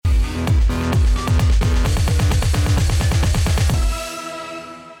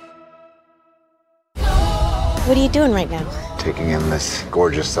What are you doing right now? Taking in this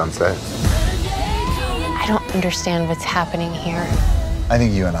gorgeous sunset. I don't understand what's happening here. I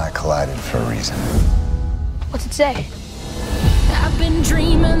think you and I collided for a reason. What's it say? I've been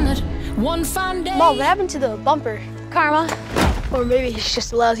dreaming that one fine day. Mom, what happened to the bumper? Karma. Or maybe he's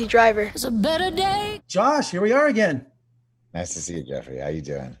just a lousy driver. It's a better day. Josh, here we are again. Nice to see you, Jeffrey. How you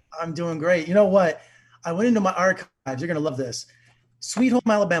doing? I'm doing great. You know what? I went into my archives. You're going to love this. Sweet Home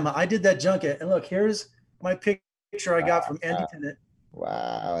Alabama. I did that junket. And look, here's my picture I got from Andy Tennant.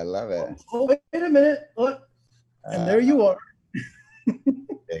 Wow, I love it. Oh, wait a minute. Look. And there you are. Dig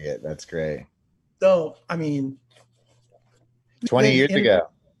it. That's great. So, I mean, 20 years ago.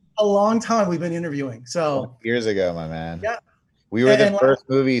 A long time we've been interviewing. So years ago, my man. Yeah. We were the first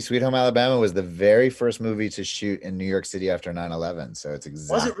movie. Sweet Home Alabama was the very first movie to shoot in New York City after 9/11. So it's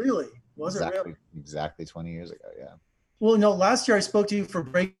exactly. Was it really? Was it really? Exactly 20 years ago. Yeah. Well, no, last year I spoke to you for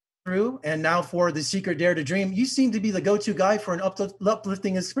Breakthrough and now for The Secret Dare to Dream. You seem to be the go-to guy for an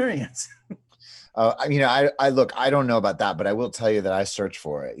uplifting experience. I look, I don't know about that, but I will tell you that I search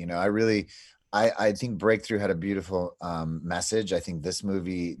for it. I think Breakthrough had a beautiful message. I think this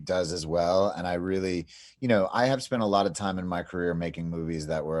movie does as well. And I really, I have spent a lot of time in my career making movies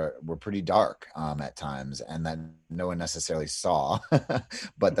that were pretty dark at times and that no one necessarily saw,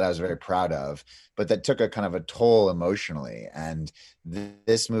 but that I was very proud of, but that took a kind of a toll emotionally. And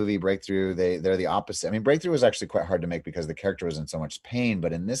this movie, Breakthrough, they're the opposite. I mean, Breakthrough was actually quite hard to make because the character was in so much pain,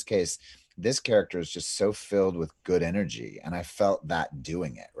 but in this case, this character is just so filled with good energy. And I felt that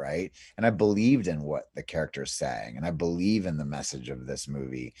doing it, right? And I believed in what the character is saying. And I believe in the message of this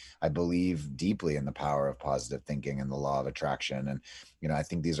movie. I believe deeply in the power of positive thinking and the law of attraction. And, I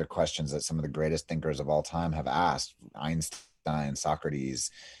think these are questions that some of the greatest thinkers of all time have asked. Einstein,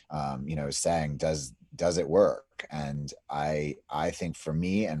 Socrates, saying, does it work? And I think for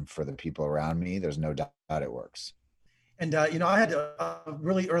me and for the people around me, there's no doubt it works. And, I had a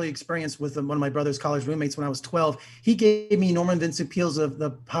really early experience with one of my brother's college roommates when I was 12. He gave me Norman Vincent Peale's of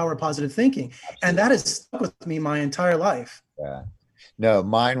The Power of Positive Thinking. Absolutely. And that has stuck with me my entire life. Yeah. No,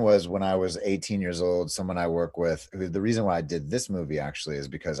 mine was when I was 18 years old, someone I work with, the reason why I did this movie actually is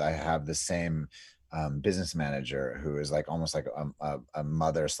because I have the same business manager who is like almost like a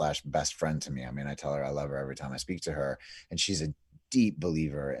mother / best friend to me. I mean, I tell her I love her every time I speak to her. And she's a deep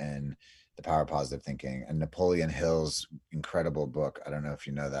believer in The Power of Positive Thinking and Napoleon Hill's incredible book. I don't know if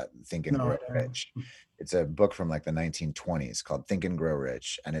you know that, Think and Grow Rich. It's a book from like the 1920s called Think and Grow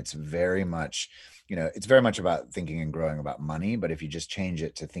Rich. And it's very much, about thinking and growing about money. But if you just change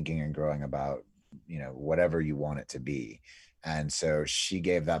it to thinking and growing about, whatever you want it to be. And so she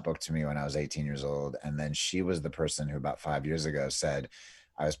gave that book to me when I was 18 years old. And then she was the person who about 5 years ago said,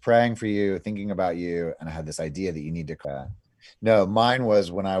 I was praying for you, thinking about you. And I had this idea that you need to No, mine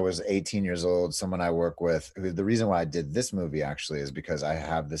was when I was 18 years old, someone I work with, the reason why I did this movie actually is because I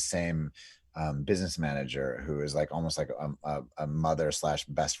have the same business manager who is like almost like a mother /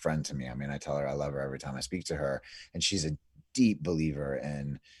 best friend to me. I mean, I tell her I love her every time I speak to her. And she's a deep believer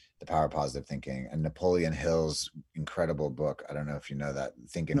in The Power of Positive Thinking and Napoleon Hill's incredible book. I don't know if you know that,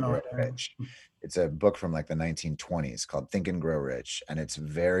 Think and Grow Rich. It's a book from like the 1920s called Think and Grow Rich. And it's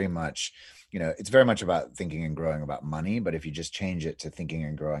very much, about thinking and growing about money. But if you just change it to thinking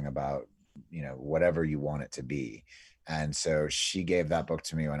and growing about, whatever you want it to be. And so she gave that book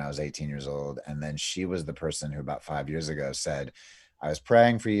to me when I was 18 years old. And then she was the person who about 5 years ago said, I was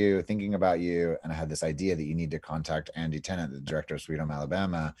praying for you, thinking about you. And I had this idea that you need to contact Andy Tennant, the director of Sweet Home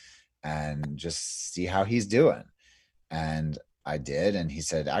Alabama, and just see how he's doing. And I did. And he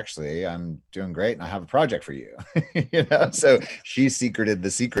said, actually, I'm doing great. And I have a project for you. So she secreted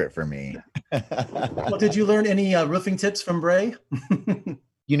the secret for me. Well, did you learn any roofing tips from Bray?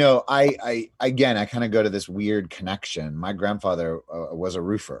 I kind of go to this weird connection. My grandfather was a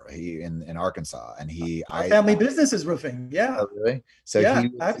roofer in Arkansas, and our family business is roofing. Yeah. Oh, really? So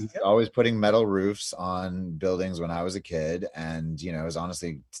he's always putting metal roofs on buildings when I was a kid. And, it was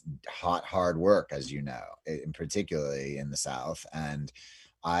honestly hard work, as you know, particularly in the South. And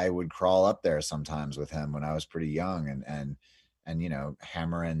I would crawl up there sometimes with him when I was pretty young and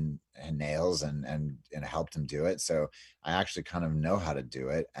hammer and nails and helped him do it. So I actually kind of know how to do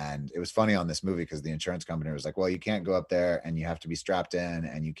it. And it was funny on this movie because the insurance company was like, well, you can't go up there and you have to be strapped in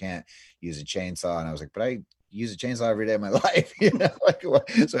and you can't use a chainsaw. And I was like, but I use a chainsaw every day of my life,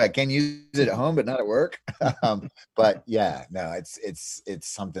 so I can use it at home, but not at work. But yeah, no, it's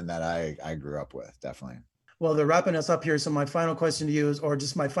something that I grew up with, definitely. Well, they're wrapping us up here. So my final question to you is, or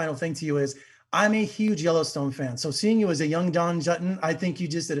just my final thing to you is, I'm a huge Yellowstone fan. So seeing you as a young Don Jutton, I think you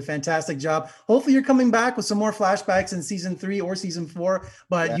just did a fantastic job. Hopefully you're coming back with some more flashbacks in season 3 or season 4,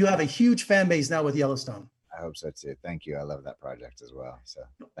 but You have a huge fan base now with Yellowstone. I hope so too. Thank you. I love that project as well. So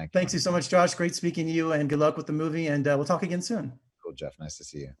thank you. Thanks you so much, Josh. Great speaking to you, and good luck with the movie. And we'll talk again soon. Cool, Jeff. Nice to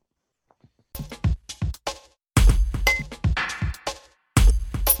see you.